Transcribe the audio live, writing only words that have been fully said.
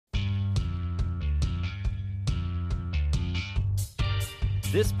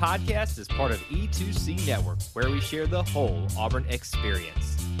This podcast is part of E2C Network, where we share the whole Auburn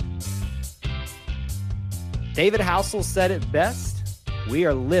experience. David Housel said it best: we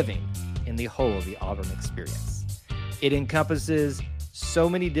are living in the whole of the Auburn experience. It encompasses so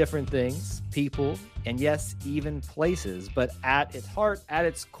many different things, people, and yes, even places. But at its heart, at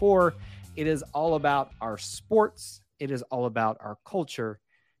its core, it is all about our sports. It is all about our culture.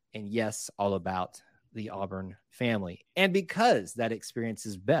 And yes, all about the Auburn family. And because that experience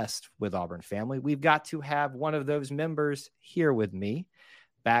is best with Auburn family, we've got to have one of those members here with me,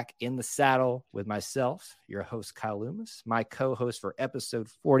 back in the saddle with myself, your host, Kyle Loomis, my co-host for episode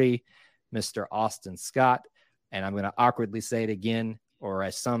 40, Mr. Austin Scott. And I'm going to awkwardly say it again, or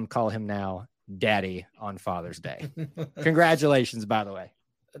as some call him now, Daddy on Father's Day. Congratulations, by the way.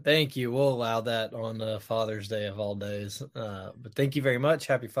 Thank you. We'll allow that on Father's Day of all days. But thank you very much.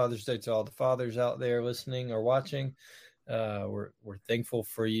 Happy Father's Day to all the fathers out there listening or watching. We're thankful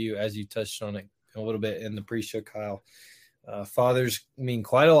for you, as you touched on it a little bit in the pre-show, Kyle. Fathers mean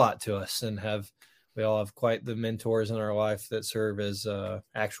quite a lot to us, and we all have quite the mentors in our life that serve as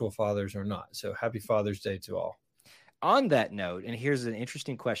actual fathers or not. So happy Father's Day to all. On that note, and here's an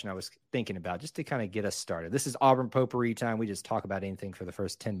interesting question I was thinking about just to kind of get us started. This is Auburn Potpourri time. We just talk about anything for the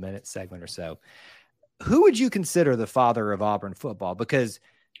first 10-minute segment or so. Who would you consider the father of Auburn football? Because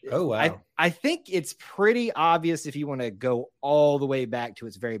I think it's pretty obvious if you want to go all the way back to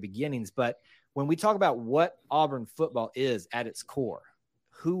its very beginnings. But when we talk about what Auburn football is at its core,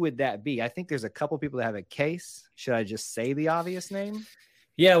 who would that be? I think there's a couple people that have a case. Should I just say the obvious name?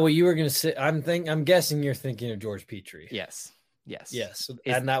 Yeah, well, you were going to say. I'm guessing you're thinking of George Petrie. Yes,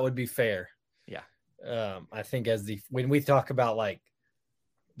 and that would be fair. Yeah, I think when we talk about like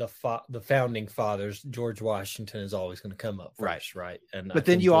the founding fathers, George Washington is always going to come up first, right? But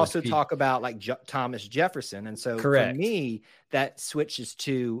then you also talk about like Thomas Jefferson, and so correct. For me, that switches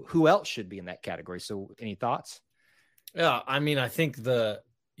to who else should be in that category. So, any thoughts? Yeah, I mean, I think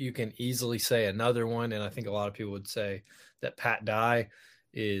you can easily say another one, and I think a lot of people would say that Pat Dye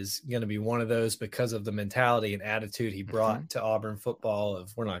is going to be one of those because of the mentality and attitude he brought to Auburn football of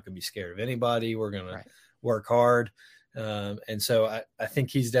we're not going to be scared of anybody. We're going to work hard. And so I think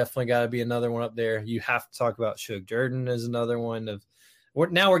he's definitely got to be another one up there. You have to talk about Shug Jordan as another one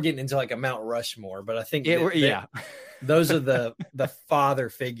now we're getting into like a Mount Rushmore, but I think those are the father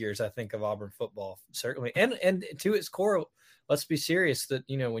figures, I think, of Auburn football, certainly. And to its core, let's be serious that,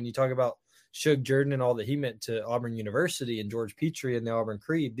 when you talk about Shug Jordan and all that he meant to Auburn University and George Petrie and the Auburn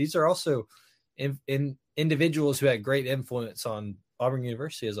Creed, these are also in individuals who had great influence on Auburn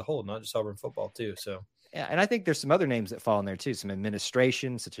University as a whole, not just Auburn football too. So, yeah, and I think there's some other names that fall in there too, some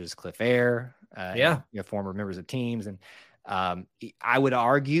administration such as Cliff Air, former members of teams. And I would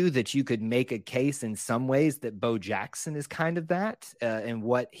argue that you could make a case in some ways that Bo Jackson is kind of that, and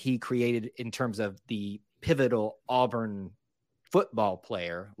what he created in terms of the pivotal Auburn football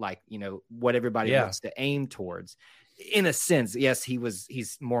player, like, what everybody wants to aim towards. In a sense, yes,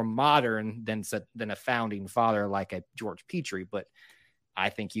 he's more modern than a founding father like a George Petrie, but I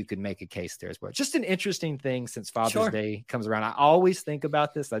think you could make a case there as well. Just an interesting thing since Father's Day comes around. I always think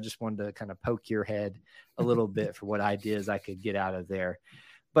about this. I just wanted to kind of poke your head a little bit for what ideas I could get out of there.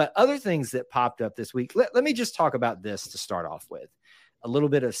 But other things that popped up this week, let me just talk about this to start off with. A little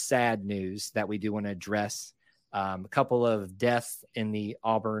bit of sad news that we do want to address. A couple of deaths in the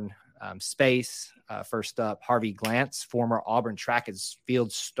Auburn space. First up, Harvey Glantz, former Auburn track and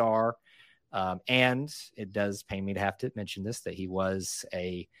field star. And it does pain me to have to mention this, that he was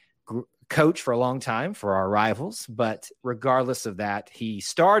a coach for a long time for our rivals. But regardless of that, he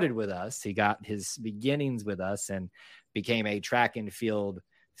started with us. He got his beginnings with us and became a track and field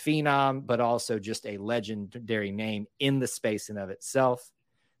phenom, but also just a legendary name in the space in of itself.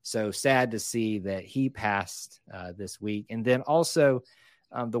 So sad to see that he passed this week. And then also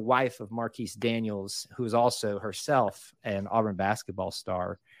the wife of Marquise Daniels, who is also herself an Auburn basketball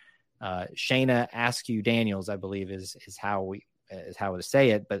star, Shayna Askew Daniels, I believe is how to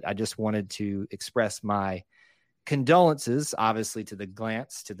say it. But I just wanted to express my condolences, obviously, to the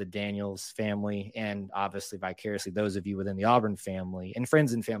Glantz, to the Daniels family, and obviously vicariously those of you within the Auburn family and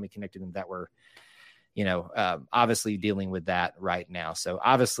friends and family connected to them that were, obviously dealing with that right now. So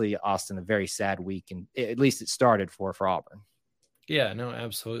obviously, Austin, a very sad week, and at least it started for Auburn. Yeah, no,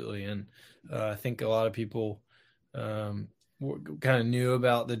 absolutely. And I think a lot of people kind of knew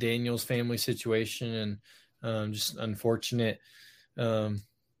about the Daniels family situation and just unfortunate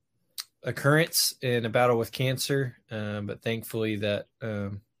occurrence in a battle with cancer. But thankful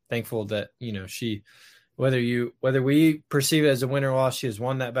that, she whether we perceive it as a win or loss, she has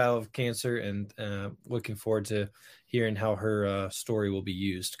won that battle of cancer, and looking forward to hearing how her story will be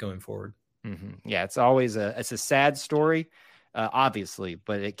used going forward. Mm-hmm. Yeah, it's always it's a sad story, obviously,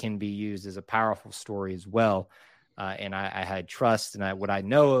 but it can be used as a powerful story as well. And I had trust, and what I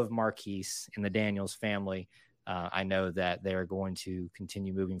know of Marquise and the Daniels family, I know that they're going to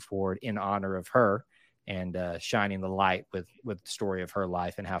continue moving forward in honor of her and shining the light with the story of her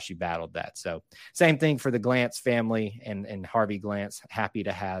life and how she battled that. So same thing for the Glantz family and Harvey Glantz. Happy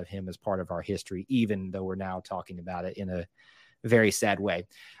to have him as part of our history, even though we're now talking about it in a very sad way.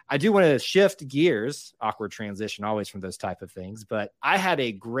 I do want to shift gears, awkward transition always from those type of things, but I had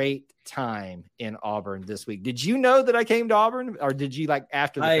a great time in Auburn this week. Did you know that I came to Auburn, or did you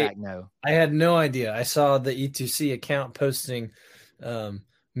after the fact know? I had no idea. I saw the E2C account posting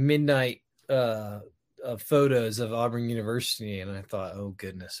midnight photos of Auburn University, and I thought, oh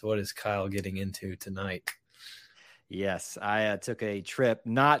goodness, what is Kyle getting into tonight? Yes, I took a trip,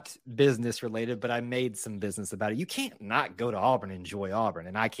 not business related, but I made some business about it. You can't not go to Auburn and enjoy Auburn,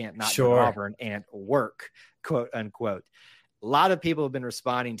 and I can't not go to Auburn and work, quote unquote. A lot of people have been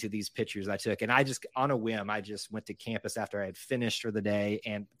responding to these pictures I took, and I just, on a whim, I just went to campus after I had finished for the day.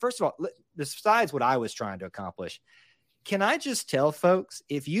 And first of all, besides what I was trying to accomplish, can I just tell folks,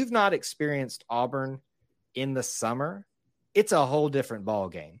 if you've not experienced Auburn in the summer, it's a whole different ball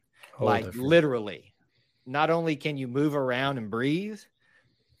game. Literally. Not only can you move around and breathe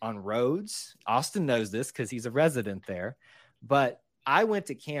on roads, Austin knows this because he's a resident there, but I went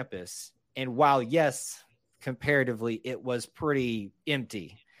to campus, and while, yes, comparatively, it was pretty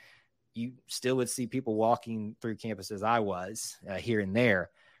empty, you still would see people walking through campus as I was here and there,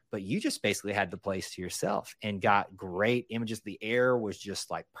 but you just basically had the place to yourself and got great images. The air was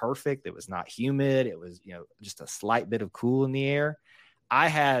just perfect. It was not humid. It was, just a slight bit of cool in the air. I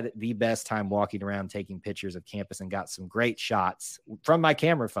had the best time walking around, taking pictures of campus, and got some great shots from my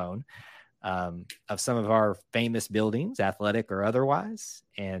camera phone of some of our famous buildings, athletic or otherwise.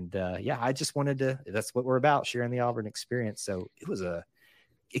 And I just wanted to, that's what we're about, sharing the Auburn experience. So it was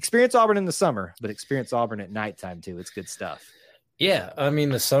experience Auburn in the summer, but experience Auburn at nighttime too. It's good stuff. Yeah. I mean,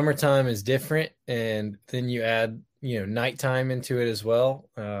 the summertime is different, and then you add, nighttime into it as well.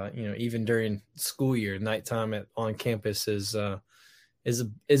 Even during school year, nighttime on campus is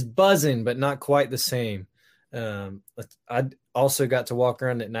buzzing, but not quite the same. I also got to walk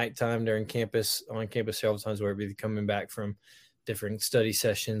around at nighttime on campus several times, where we'd be coming back from different study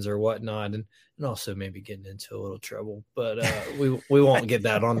sessions or whatnot, and also maybe getting into a little trouble, but we won't get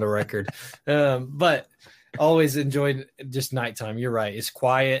that on the record. But always enjoyed just nighttime. You're right. It's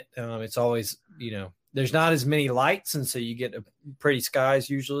quiet. It's always, there's not as many lights, and so you get pretty skies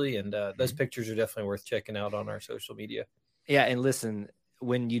usually. And those pictures are definitely worth checking out on our social media. Yeah, and listen,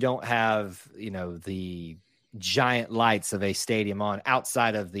 when you don't have, the giant lights of a stadium on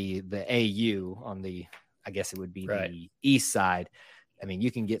outside of the AU on the, I guess it would be the east side, I mean, you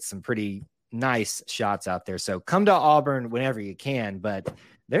can get some pretty nice shots out there. So come to Auburn whenever you can, but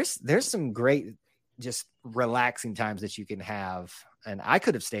there's some great, just relaxing times that you can have. And I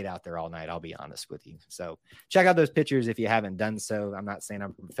could have stayed out there all night, I'll be honest with you. So check out those pictures if you haven't done so. I'm not saying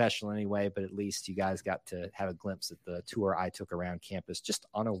I'm professional anyway, but at least you guys got to have a glimpse at the tour I took around campus just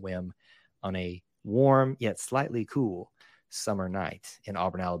on a whim on a warm yet slightly cool summer night in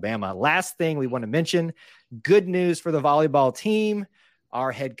Auburn, Alabama. Last thing we want to mention, good news for the volleyball team.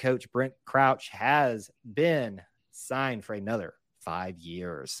 Our head coach, Brent Crouch, has been signed for another 5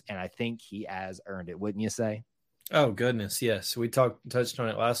 years, and I think he has earned it, wouldn't you say? Oh, goodness, yes. We touched on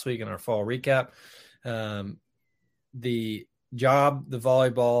it last week in our fall recap. The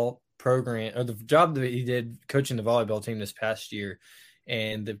volleyball program, or the job that he did coaching the volleyball team this past year,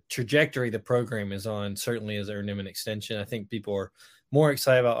 and the trajectory the program is on certainly has earned him an extension. I think people are more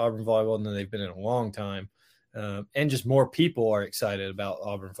excited about Auburn volleyball than they've been in a long time. And just more people are excited about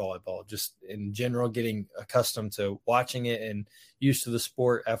Auburn volleyball, just in general, getting accustomed to watching it and used to the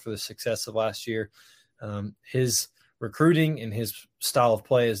sport after the success of last year. His recruiting and his style of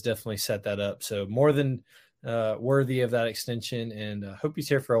play has definitely set that up. So more than worthy of that extension, and hope he's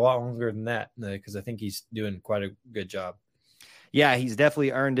here for a lot longer than that, because I think he's doing quite a good job. Yeah, he's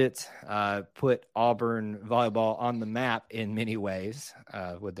definitely earned it. Put Auburn volleyball on the map in many ways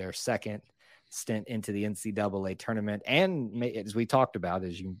with their second stint into the NCAA tournament. And as we talked about,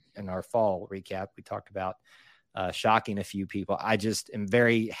 in our fall recap, we talked about shocking a few people. I just am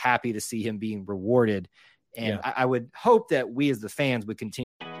very happy to see him being rewarded. And I would hope that we as the fans would continue.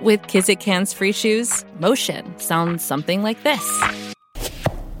 With Kizik Hands Free Shoes, motion sounds something like this.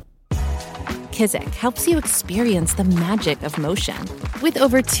 Kizik helps you experience the magic of motion. With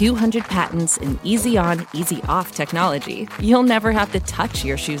over 200 patents and easy-on, easy-off technology, you'll never have to touch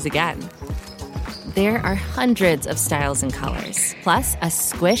your shoes again. There are hundreds of styles and colors, plus a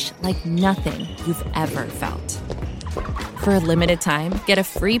squish like nothing you've ever felt. For a limited time, get a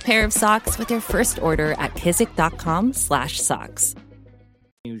free pair of socks with your first order at kizik.com/socks.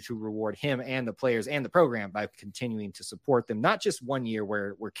 To reward him and the players and the program by continuing to support them, not just one year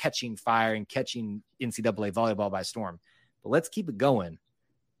where we're catching fire and catching NCAA volleyball by storm, but let's keep it going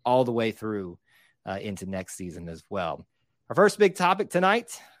all the way through into next season as well. Our first big topic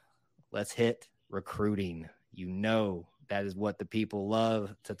tonight, let's hit recruiting. You know, that is what the people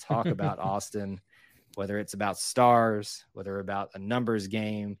love to talk about, Austin, whether it's about stars, whether about a numbers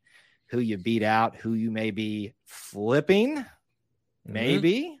game, who you beat out, who you may be flipping.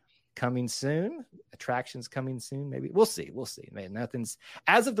 Maybe coming soon. Attractions coming soon. Maybe we'll see. Man, nothing's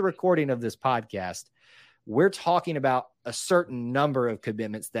as of the recording of this podcast. We're talking about a certain number of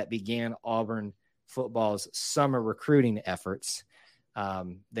commitments that began Auburn football's summer recruiting efforts.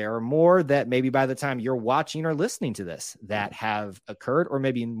 There are more that maybe by the time you're watching or listening to this that have occurred, or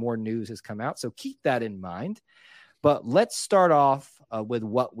maybe more news has come out. So keep that in mind. But let's start off with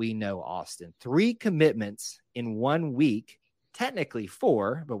what we know, Austin. 3 commitments in 1 week. Technically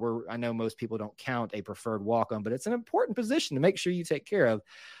 4, but I know most people don't count a preferred walk-on, but it's an important position to make sure you take care of.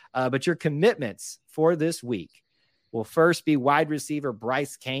 But your commitments for this week will first be wide receiver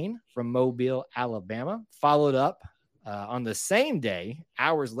Bryce Kane from Mobile, Alabama, followed up on the same day,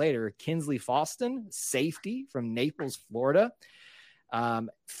 hours later, Kinsley Faustin, safety from Naples, Florida.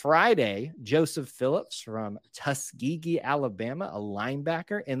 Friday, Joseph Phillips from Tuskegee, Alabama, a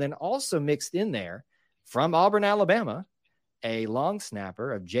linebacker, and then also mixed in there from Auburn, Alabama, a long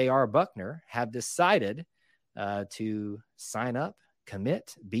snapper of J.R. Buckner, have decided to sign up,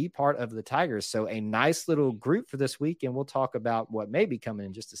 commit, be part of the Tigers. So a nice little group for this week, and we'll talk about what may be coming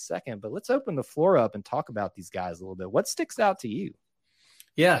in just a second. But let's open the floor up and talk about these guys a little bit. What sticks out to you?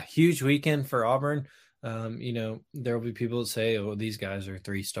 Yeah, huge weekend for Auburn. You know, there will be people that say, oh, these guys are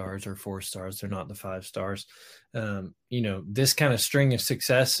 3 stars or 4 stars. They're not the 5 stars. You know, this kind of string of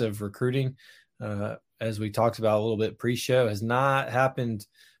success of recruiting, as we talked about a little bit pre-show, has not happened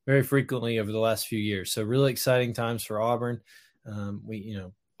very frequently over the last few years. So really exciting times for Auburn.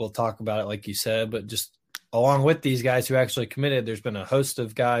 We'll talk about it like you said, but just along with these guys who actually committed, there's been a host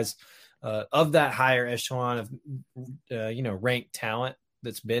of guys of that higher echelon of, ranked talent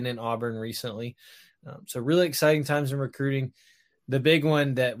that's been in Auburn recently. So really exciting times in recruiting. The big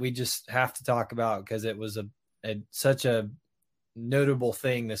one that we just have to talk about because it was such a notable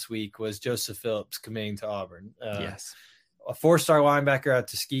thing this week was Joseph Phillips committing to Auburn. Yes. A 4-star linebacker at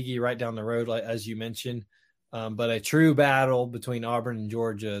Tuskegee right down the road, as you mentioned. But a true battle between Auburn and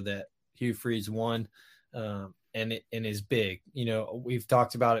Georgia that Hugh Freeze won, and is big. You know, we've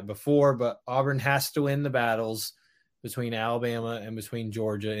talked about it before, but Auburn has to win the battles between Alabama and between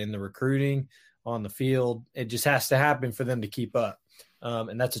Georgia in the recruiting on the field. It just has to happen for them to keep up.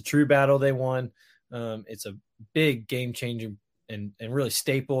 And that's a true battle they won. It's a big game changer and really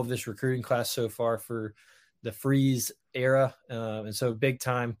staple of this recruiting class so far for the Freeze era. And so big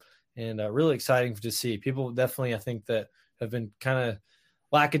time and really exciting to see. People definitely, I think, that have been kind of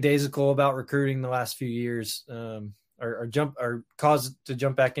lackadaisical about recruiting the last few years are caused to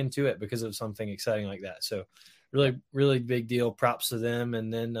jump back into it because of something exciting like that. So really, really big deal. Props to them.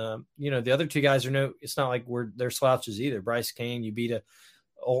 And then, the other 2 guys it's not like they're slouches either. Bryce Kane, you beat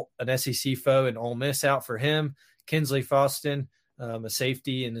an SEC foe and Ole Miss out for him. Kinsley Faustin, a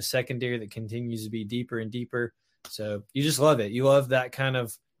safety in the secondary that continues to be deeper and deeper. So you just love it. You love that kind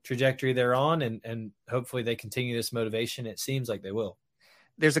of trajectory they're on, and hopefully they continue this motivation. It seems like they will.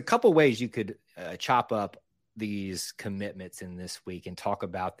 There's a couple ways you could chop up these commitments in this week and talk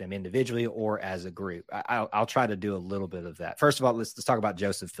about them individually or as a group. I'll try to do a little bit of that. First of all, let's talk about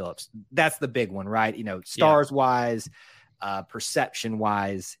Joseph Phillips. That's the big one, right? Stars wise, perception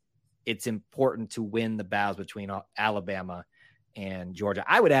wise, it's important to win the battles between Alabama and Georgia.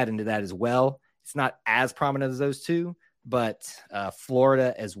 I would add into that as well. It's not as prominent as those 2, but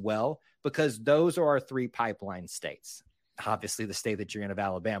Florida as well, because those are our 3 pipeline states. Obviously, the state that you're in of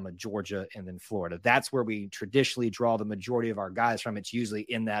Alabama, Georgia, and then Florida. That's where we traditionally draw the majority of our guys from. It's usually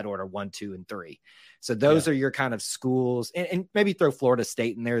in that order, 1, 2, and 3. So those are your kind of schools, and maybe throw Florida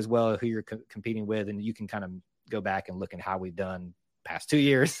State in there as well, who you're competing with, and you can kind of go back and look at how we've done past 2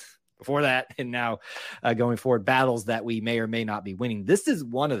 years before that, and now going forward, battles that we may or may not be winning. This is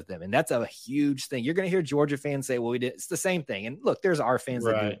one of them, and that's a huge thing. You're going to hear Georgia fans say, well, we did. It's the same thing. And look, there's our fans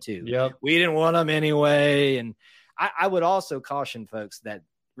that do it too. Yep. We didn't want them anyway. And I would also caution folks that,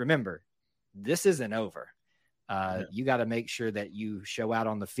 remember, this isn't over. You got to make sure that you show out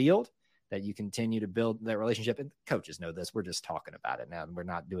on the field, that you continue to build that relationship. And coaches know this. We're just talking about it now, and we're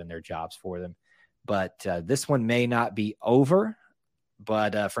not doing their jobs for them. But this one may not be over.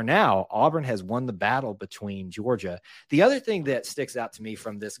 But for now, Auburn has won the battle between Georgia. The other thing that sticks out to me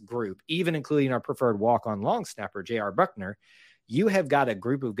from this group, even including our preferred walk-on long snapper, J.R. Buckner, you have got a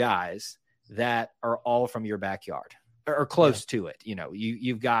group of guys that are all from your backyard or close to it. You know,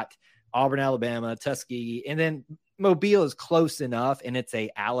 you've got Auburn, Alabama, Tuskegee, and then Mobile is close enough, and it's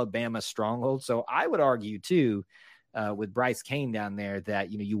a Alabama stronghold. So I would argue too, with Bryce Kane down there,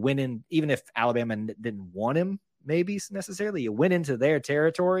 that you went in, even if Alabama didn't want him, maybe necessarily, you went into their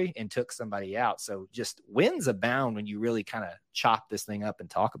territory and took somebody out. So just wins abound when you really kind of chop this thing up and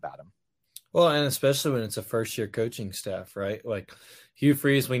talk about them. Well, and especially when it's a first-year coaching staff, right? Like Hugh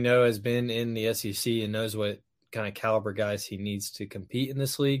Freeze, we know, has been in the SEC and knows what kind of caliber guys he needs to compete in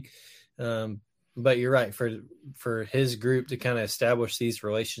this league. But you're right, for his group to kind of establish these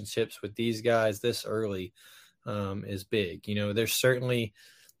relationships with these guys this early is big. There's certainly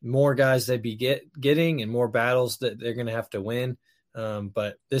more guys they'd be getting and more battles that they're going to have to win.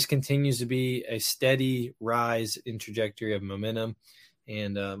 But this continues to be a steady rise in trajectory of momentum.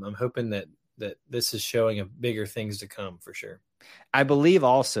 And I'm hoping that this is showing bigger things to come for sure. I believe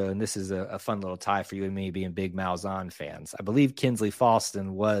also, and this is a fun little tie for you and me being big Malzahn fans, I believe Kinsley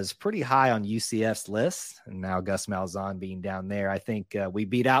Falston was pretty high on UCF's list, and now Gus Malzahn being down there. I think we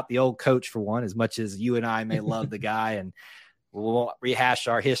beat out the old coach for one, as much as you and I may love the guy, and we won't rehash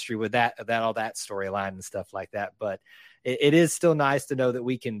our history with all that storyline and stuff like that. But it is still nice to know that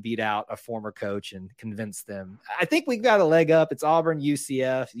we can beat out a former coach and convince them. I think we've got a leg up. It's Auburn,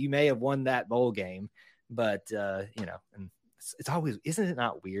 UCF. You may have won that bowl game, but and it's always, isn't it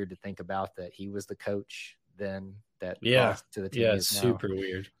not weird to think about that he was the coach then that lost to the team? Yeah, it's super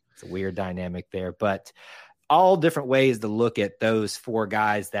weird. It's a weird dynamic there, but all different ways to look at those four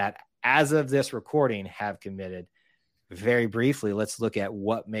guys that, as of this recording, have committed. Very briefly, let's look at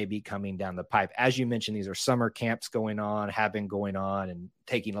what may be coming down the pipe. As you mentioned, these are summer camps have been going on, and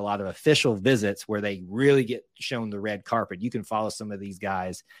taking a lot of official visits where they really get shown the red carpet. You can follow some of these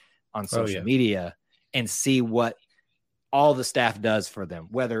guys on social media and see what all the staff does for them,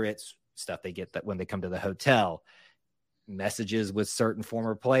 whether it's stuff they get that when they come to the hotel, messages with certain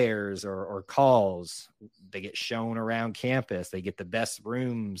former players or calls. They get shown around campus. They get the best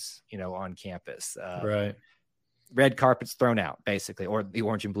rooms, on campus. Right. Red carpet's thrown out, basically, or the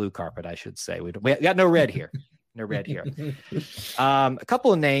orange and blue carpet, I should say. We got no red here. No red here. A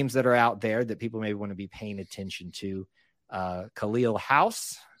couple of names that are out there that people may want to be paying attention to. Khalil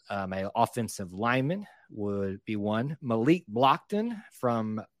House, an offensive lineman, would be one. Malik Blockton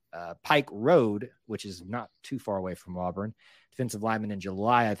from Pike Road, which is not too far away from Auburn. Defensive lineman in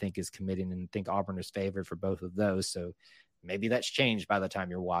July, I think, is committing, and I think Auburn is favored for both of those. So maybe that's changed by the time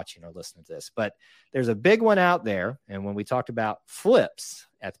you're watching or listening to this. But there's a big one out there, and when we talked about flips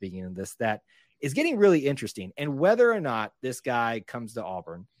at the beginning of this, that is getting really interesting. And whether or not this guy comes to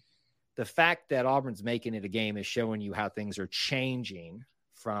Auburn, the fact that Auburn's making it a game is showing you how things are changing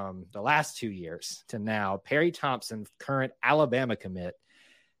from the last 2 years to now. Perry Thompson, current Alabama commit.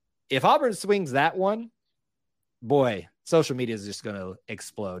 If Auburn swings that one, boy, social media is just going to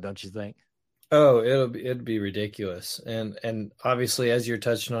explode, don't you think? Oh, it'd be ridiculous. And obviously, as you're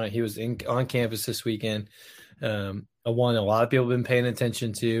touching on it, he was on campus this weekend. One a lot of people have been paying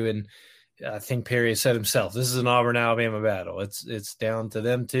attention to, and I think Perry has said himself, this is an Auburn-Alabama battle. It's down to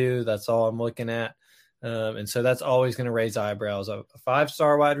them two. That's all I'm looking at. And so that's always going to raise eyebrows. A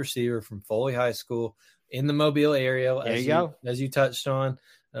 5-star wide receiver from Foley High School in the Mobile area, as you touched on,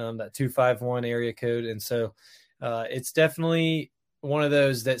 that 251 area code. And so it's definitely one of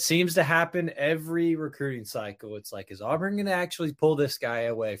those that seems to happen every recruiting cycle. It's like, is Auburn going to actually pull this guy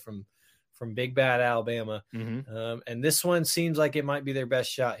away from big bad Alabama? Mm-hmm. And this one seems like it might be their best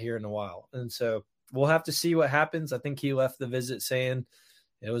shot here in a while. And so we'll have to see what happens. I think he left the visit saying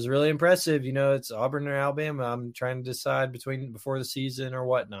it was really impressive. It's Auburn or Alabama. I'm trying to decide before the season or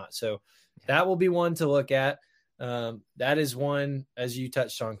whatnot. So that will be one to look at. That is one, as you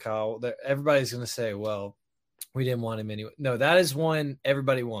touched on, Kyle, that everybody's going to say, well, we didn't want him anyway. No, that is one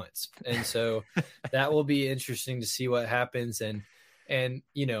everybody wants. And so that will be interesting to see what happens. And I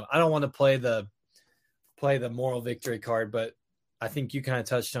don't want to play the moral victory card, but I think you kind of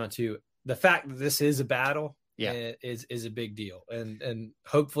touched on too. The fact that this is a battle is a big deal, and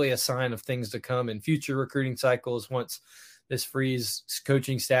hopefully a sign of things to come in future recruiting cycles once this Freeze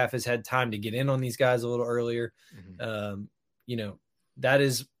coaching staff has had time to get in on these guys a little earlier. Mm-hmm. That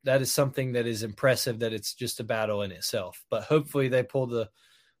is something that is impressive, that it's just a battle in itself. But hopefully they pull the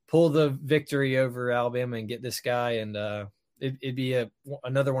pull the victory over Alabama and get this guy. And it'd be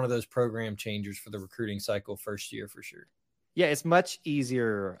another one of those program changers for the recruiting cycle first year for sure. Yeah, it's much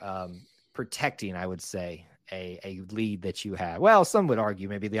easier protecting, I would say, a lead that you have. Well, some would argue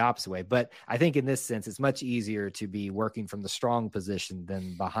maybe the opposite way, but I think in this sense, it's much easier to be working from the strong position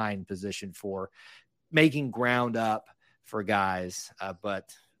than behind position for making ground up for guys.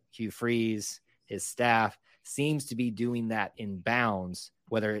 But Hugh Freeze, his staff, seems to be doing that in bounds,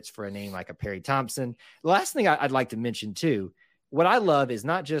 whether it's for a name like a Perry Thompson. The last thing I'd like to mention too, what I love is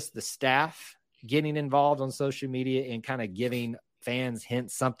not just the staff getting involved on social media and kind of giving fans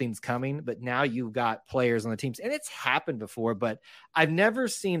hints something's coming, but now you've got players on the teams, and it's happened before, but I've never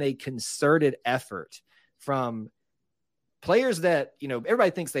seen a concerted effort from players that,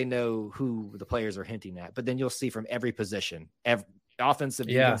 everybody thinks they know who the players are hinting at, but then you'll see from every position, offensive,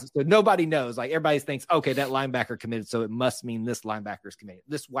 defensive, so nobody knows. Like everybody thinks, okay, that linebacker committed, so it must mean this linebacker's committed.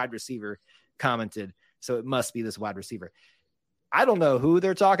 This wide receiver commented, so it must be this wide receiver. I don't know who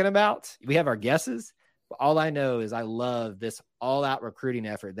they're talking about. We have our guesses. But all I know is I love this all-out recruiting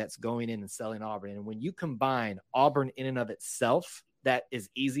effort that's going in and selling Auburn. And when you combine Auburn in and of itself, that is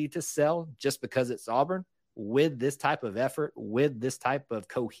easy to sell just because it's Auburn, with this type of effort, with this type of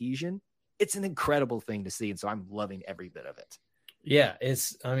cohesion, it's an incredible thing to see. And so I'm loving every bit of it. Yeah,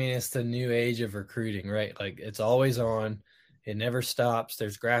 it's the new age of recruiting, right? Like it's always on. It never stops.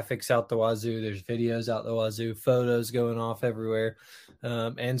 There's graphics out the wazoo. There's videos out the wazoo, photos going off everywhere.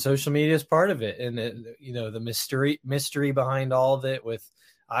 And social media is part of it. And, the mystery behind all of it with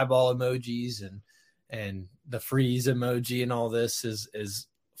eyeball emojis and the freeze emoji and all this is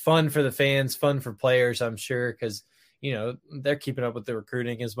fun for the fans, fun for players, I'm sure, because, they're keeping up with the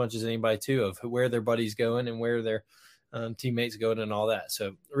recruiting as much as anybody too, of where their buddies going and where their teammates going and all that.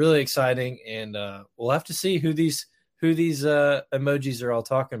 So really exciting. And we'll have to see who these emojis are all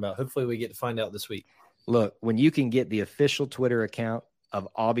talking about. Hopefully we get to find out this week. Look, when you can get the official Twitter account of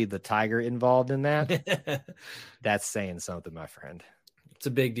Aubie the Tiger involved in that, that's saying something, my friend. It's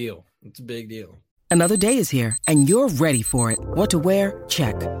a big deal. It's a big deal. Another day is here and you're ready for it. What to wear?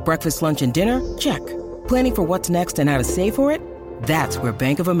 Check. Breakfast, lunch, and dinner? Check. Planning for what's next and how to save for it? That's where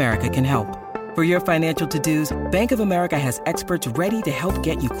Bank of America can help. For your financial to-dos, Bank of America has experts ready to help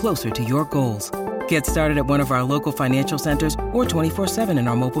get you closer to your goals. Get started at one of our local financial centers or 24/7 in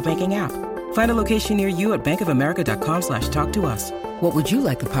our mobile banking app. Find a location near you at bankofamerica.com/talktous. What would you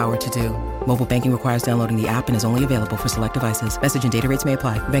like the power to do? Mobile banking requires downloading the app and is only available for select devices. Message and data rates may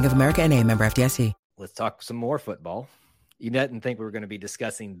apply. Bank of America NA, member FDIC. Let's talk some more football. You didn't think we were going to be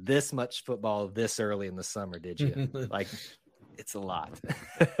discussing this much football this early in the summer, did you? Like, it's a lot.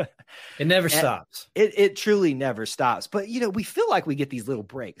 It never stops. It truly never stops. But, we feel like we get these little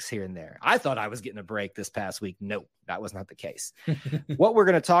breaks here and there. I thought I was getting a break this past week. Nope, that was not the case. What we're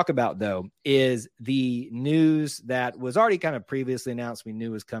going to talk about, though, is the news that was already kind of previously announced. We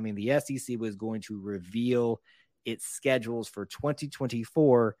knew was coming. The SEC was going to reveal its schedules for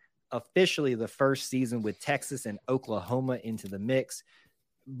 2024, officially the first season with Texas and Oklahoma into the mix.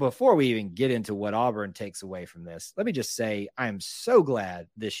 Before we even get into what Auburn takes away from this, let me just say I am so glad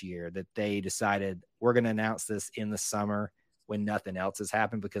this year that they decided we're going to announce this in the summer when nothing else has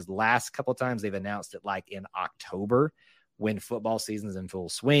happened, because the last couple of times they've announced it like in October when football season's in full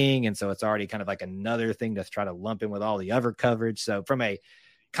swing. And so it's already kind of like another thing to try to lump in with all the other coverage. So from a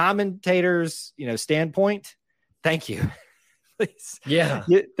commentator's, standpoint, thank you. Please. Yeah.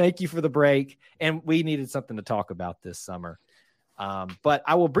 Thank you for the break. And we needed something to talk about this summer. But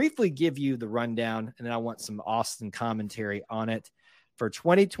I will briefly give you the rundown, and then I want some Austin commentary on it for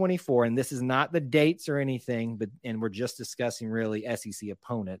 2024. And this is not the dates or anything, and we're just discussing really SEC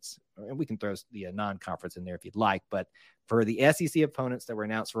opponents. And we can throw the non-conference in there if you'd like. But for the SEC opponents that were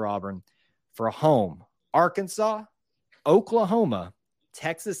announced for Auburn, for home, Arkansas, Oklahoma,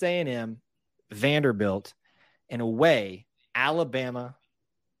 Texas A&M, Vanderbilt, and away, Alabama,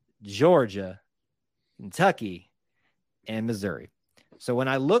 Georgia, Kentucky, and Missouri. So when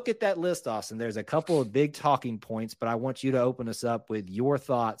I look at that list, Austin, there's a couple of big talking points, but I want you to open us up with your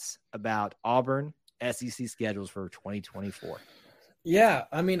thoughts about Auburn SEC schedules for 2024. Yeah,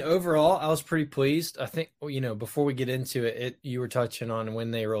 overall, I was pretty pleased. I think, before we get into it, you were touching on when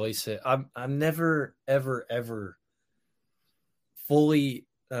they release it. I'm never, ever, ever fully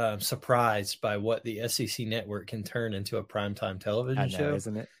surprised by what the SEC network can turn into a primetime television show,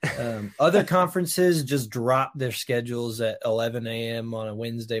 isn't it? Other conferences just drop their schedules at 11 a.m. on a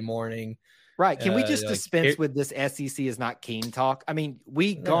Wednesday morning. Right. Can we just dispense with this SEC is not keen talk?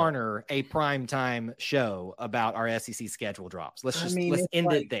 We garner a primetime show about our SEC schedule drops. Let's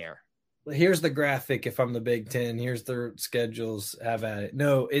end it there. here's the graphic. If I'm the Big Ten, here's their schedules. Have at it.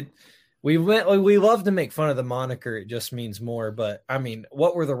 No, we love to make fun of the moniker. It just means more. But I mean,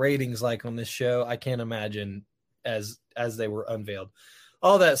 what were the ratings like on this show? I can't imagine as they were unveiled.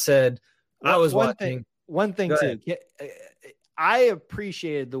 All that said, I was watching. One thing too. I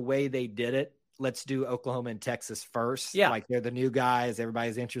appreciated the way they did it. Let's do Oklahoma and Texas first. Yeah. Like they're the new guys.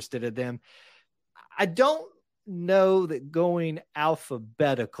 Everybody's interested in them. I don't know that going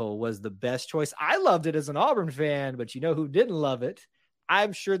alphabetical was the best choice. I loved it as an Auburn fan, but you know who didn't love it?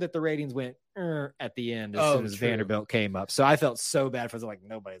 I'm sure that the ratings went at the end as soon as Vanderbilt came up. So I felt so bad for like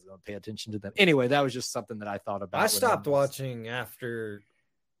nobody's going to pay attention to them. Anyway, that was just something that I thought about. I stopped watching after,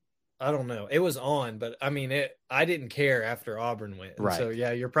 I don't know. It was on, but I mean, I didn't care after Auburn went. Right. So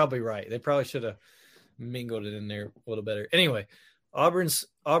yeah, you're probably right. They probably should have mingled it in there a little better. Anyway, Auburn's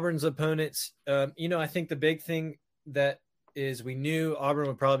opponents. I think the big thing that is we knew Auburn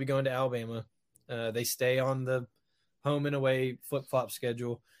would probably be going to Alabama. They stay on the home and away flip-flop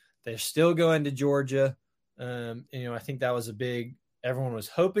schedule. They're still going to Georgia. I think that was everyone was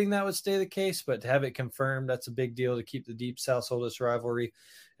hoping that would stay the case, but to have it confirmed, that's a big deal to keep the Deep South Oldest rivalry,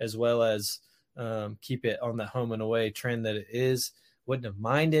 as well as keep it on the home and away trend that it is. Wouldn't have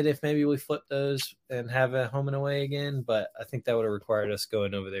minded if maybe we flip those and have a home and away again, but I think that would have required us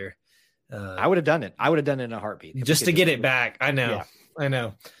going over there. I would have done it. I would have done it in a heartbeat. Just to get it back. I know. Yeah. I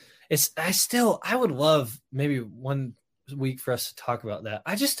know. I would love maybe one week for us to talk about that.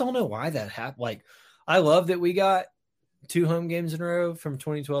 I just don't know why that happened. Like, I love that we got 2 home games in a row from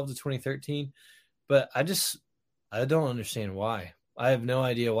 2012 to 2013, but I don't understand why. I have no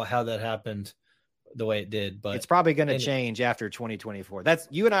idea how that happened the way it did, but it's probably going to change after 2024. That's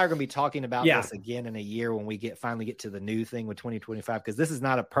you and I are going to be talking about this again in a year when we finally get to the new thing with 2025, because this is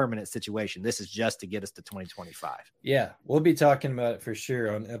not a permanent situation. This is just to get us to 2025. Yeah, we'll be talking about it for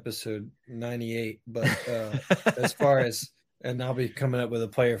sure on episode 98. But as far as, and I'll be coming up with a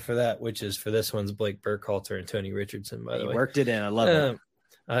player for that, which is for this one's Blake Burkhalter and Tony Richardson. By the way, worked it in. I love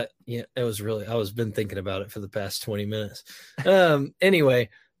it. It was really. I was been thinking about it for the past 20 minutes. Anyway.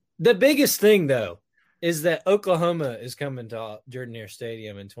 The biggest thing, though, is that Oklahoma is coming to Jordan-Hare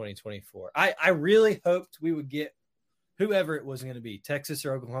Stadium in 2024. I really hoped we would get whoever it was going to be, Texas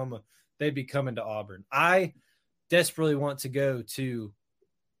or Oklahoma, they'd be coming to Auburn. I desperately want to go to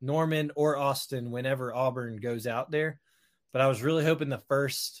Norman or Austin whenever Auburn goes out there. But I was really hoping the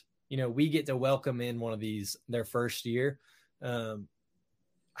first, we get to welcome in one of these their first year. I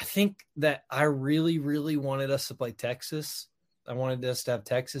think that I really, really wanted us to play Texas. I wanted us to have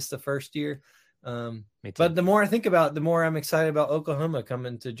Texas the first year. But the more I think about it, the more I'm excited about Oklahoma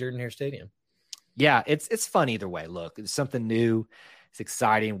coming to Jordan-Hare Stadium. Yeah, it's fun either way. Look, it's something new. It's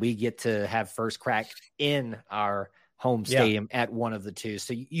exciting. We get to have first crack in our home stadium at one of the two.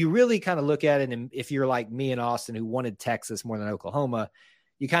 So you really kind of look at it, and if you're like me and Austin who wanted Texas more than Oklahoma,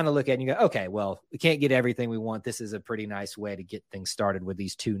 you kind of look at it and you go, okay, well, we can't get everything we want. This is a pretty nice way to get things started with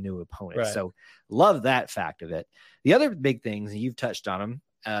these 2 new opponents. Right. So love that fact of it. The other big things, and you've touched on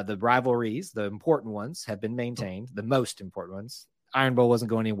them, the rivalries, the important ones have been maintained, the most important ones. Iron Bowl wasn't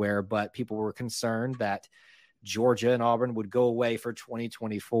going anywhere, but people were concerned that Georgia and Auburn would go away for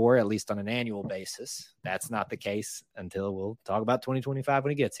 2024, at least on an annual basis. That's not the case until we'll talk about 2025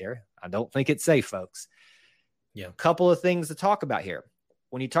 when it gets here. I don't think it's safe, folks. Yeah. A couple of things to talk about here.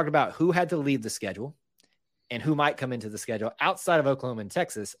 When you talk about who had to leave the schedule and who might come into the schedule outside of Oklahoma and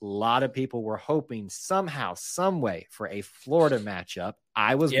Texas, a lot of people were hoping somehow, some way for a Florida matchup.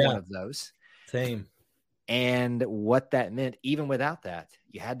 I was one of those. Same. And what that meant, even without that,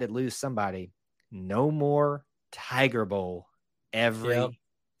 you had to lose somebody. No more Tiger Bowl every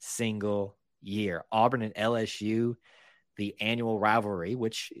single year. Auburn and LSU, the annual rivalry,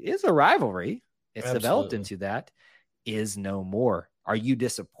 which is a rivalry, it's developed into that, is no more. Are you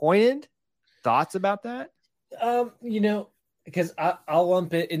disappointed? Thoughts about that? Because I'll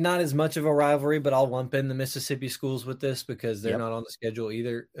lump it, and not as much of a rivalry, but I'll lump in the Mississippi schools with this because they're not on the schedule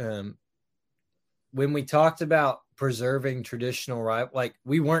either. When we talked about preserving traditional like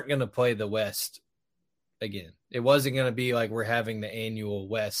we weren't going to play the West again. It wasn't going to be like we're having the annual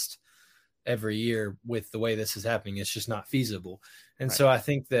West every year with the way this is happening. It's just not feasible. And so I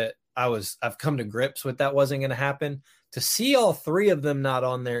think that I've come to grips with that wasn't going to happen. To see all 3 of them not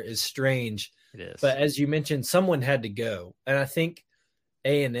on there is strange. It is. But as you mentioned, someone had to go. And I think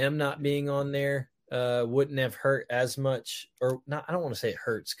A&M not being on there wouldn't have hurt as much, or not. I don't want to say it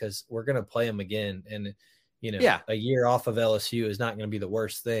hurts because we're going to play them again. And, a year off of LSU is not going to be the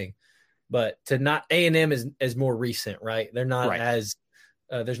worst thing. But to not A&M is more recent, right? They're not as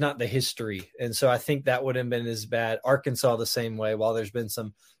there's not the history. And so I think that wouldn't have been as bad. Arkansas the same way, while there's been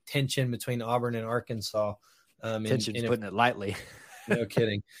some tension between Auburn and Arkansas. Tension's putting it lightly. No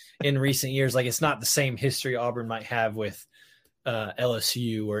kidding. In recent years, like it's not the same history Auburn might have with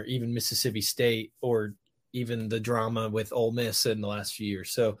LSU or even Mississippi State, or even the drama with Ole Miss in the last few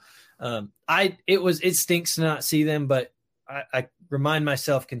years. So it stinks to not see them, but I remind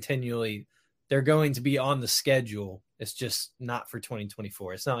myself continually they're going to be on the schedule. It's just not for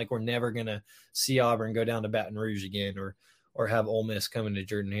 2024. It's not like we're never going to see Auburn go down to Baton Rouge again, or have Ole Miss coming to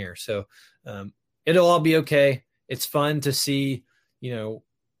Jordan Hare. So it'll all be okay. It's fun to see,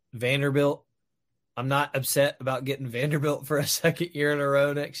 Vanderbilt. I'm not upset about getting Vanderbilt for a second year in a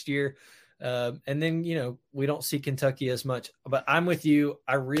row next year. And then, we don't see Kentucky as much, but I'm with you.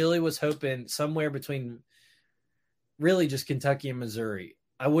 I really was hoping somewhere between really just Kentucky and Missouri.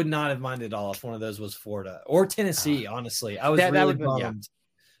 I would not have minded at all if one of those was Florida or Tennessee. Honestly, I was really bummed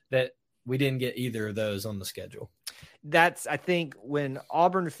that we didn't get either of those on the schedule. I think when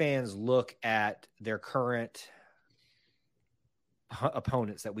Auburn fans look at their current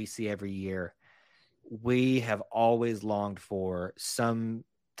opponents that we see every year, we have always longed for some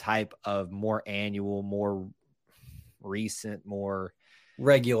type of more annual, more recent, more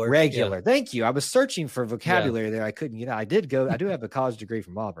regular. Yeah. Thank you. I was searching for vocabulary there. I couldn't, I do have a college degree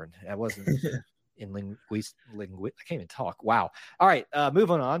from Auburn. I wasn't in linguist. I can't even talk. Wow. All right.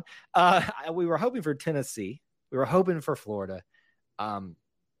 Moving on. We were hoping for Tennessee. We were hoping for Florida. And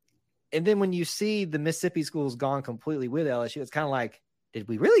then when you see the Mississippi schools gone completely with LSU, it's kind of like, did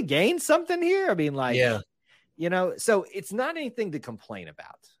we really gain something here? I mean, so it's not anything to complain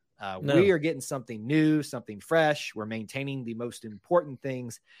about. No. We are getting something new, something fresh. We're maintaining the most important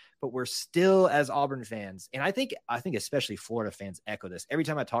things, but we're still, as Auburn fans, and I think especially Florida fans echo this. Every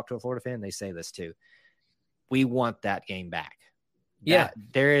time I talk to a Florida fan, they say this too. We want that game back.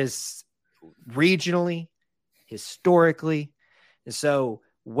 There is regionally, historically, and so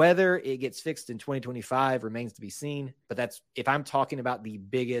whether it gets fixed in 2025 remains to be seen. But that's if I'm talking about the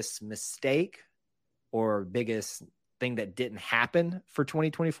biggest mistake or biggest thing that didn't happen for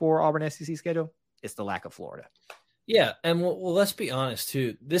 2024 Auburn SEC schedule, it's the lack of Florida. Yeah. And well, let's be honest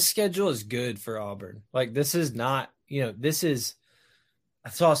too. This schedule is good for Auburn. Like this is not, I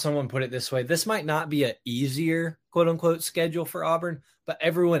saw someone put it this way. This might not be an easier quote unquote schedule for Auburn, but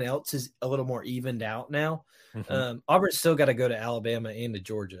everyone else is a little more evened out now. Mm-hmm. Auburn's still got to go to Alabama and to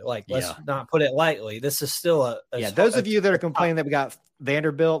Georgia. Let's not put it lightly. This is still those of you that are complaining that we got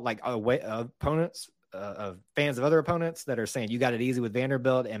Vanderbilt, opponents, fans of other opponents that are saying you got it easy with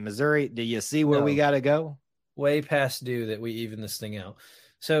Vanderbilt and Missouri. Do you see where we got to go? Way past due that we even this thing out.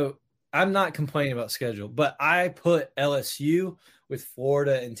 So I'm not complaining about schedule, but I put LSU with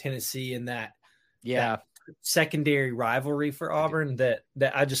Florida and Tennessee in that secondary rivalry for Auburn that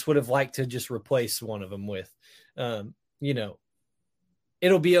I just would have liked to just replace one of them with. It'll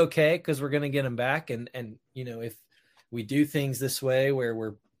be okay because we're going to get them back. And if we do things this way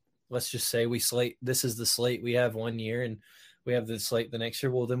where let's just say this is the slate we have 1 year and we have the slate the next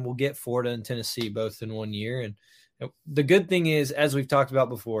year, well, then we'll get Florida and Tennessee both in 1 year. And the good thing is, as we've talked about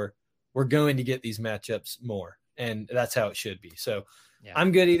before, we're going to get these matchups more, and that's how it should be. So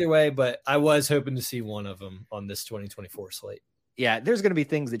I'm good either way, but I was hoping to see one of them on this 2024 slate. Yeah, there's going to be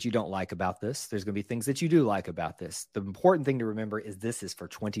things that you don't like about this. There's going to be things that you do like about this. The important thing to remember is this is for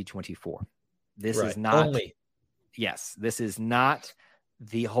 2024. This is not this is not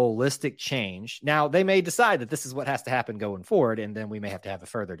the holistic change. Now, they may decide that this is what has to happen going forward, and then we may have to have a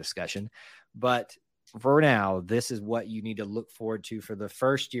further discussion. But for now, this is what you need to look forward to for the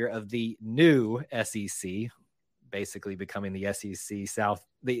first year of the new SEC, basically becoming the SEC South.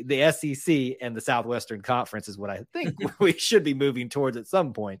 The SEC and the Southwestern Conference is what I think we should be moving towards at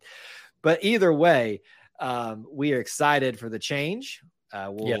some point. But either way, we are excited for the change.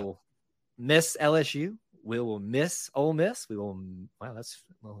 We'll miss LSU. We will miss Ole Miss. We will. Wow, that's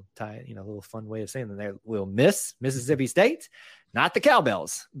a little a little fun way of saying that. There, we'll miss Mississippi State, not the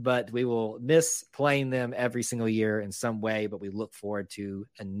Cowbells, but we will miss playing them every single year in some way. But we look forward to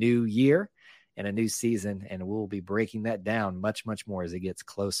a new year and a new season, and we'll be breaking that down much, much more as it gets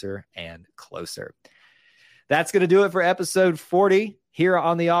closer and closer. That's going to do it for episode 40 here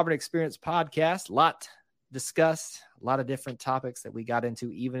on the Auburn Experience podcast. A lot discussed, a lot of different topics that we got into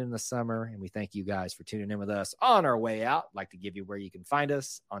even in the summer, and we thank you guys for tuning in with us on our way out. I'd like to give you where you can find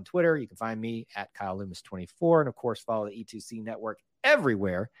us on Twitter. You can find me at Kyle Loomis24, and of course follow the E2C network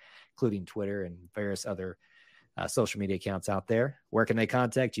everywhere, including Twitter and various other social media accounts out there. Where can they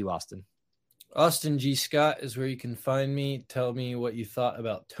contact you, Austin? Austin G. Scott is where you can find me. Tell me what you thought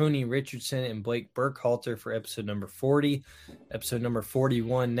about Tony Richardson and Blake Burkhalter for episode number 40. Episode number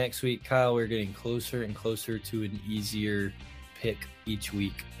 41 next week. Kyle, we're getting closer and closer to an easier pick each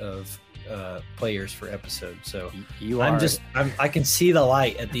week of players for episodes. So I can see the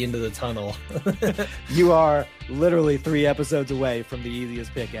light at the end of the tunnel. You are literally 3 episodes away from the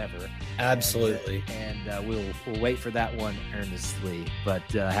easiest pick ever. Absolutely. And we'll wait for that one earnestly, but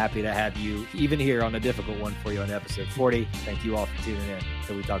happy to have you even here on a difficult one for you on episode 40. Thank you all for tuning in.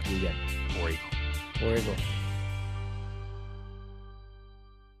 Until we talk to you again. War Eagle. War Eagle.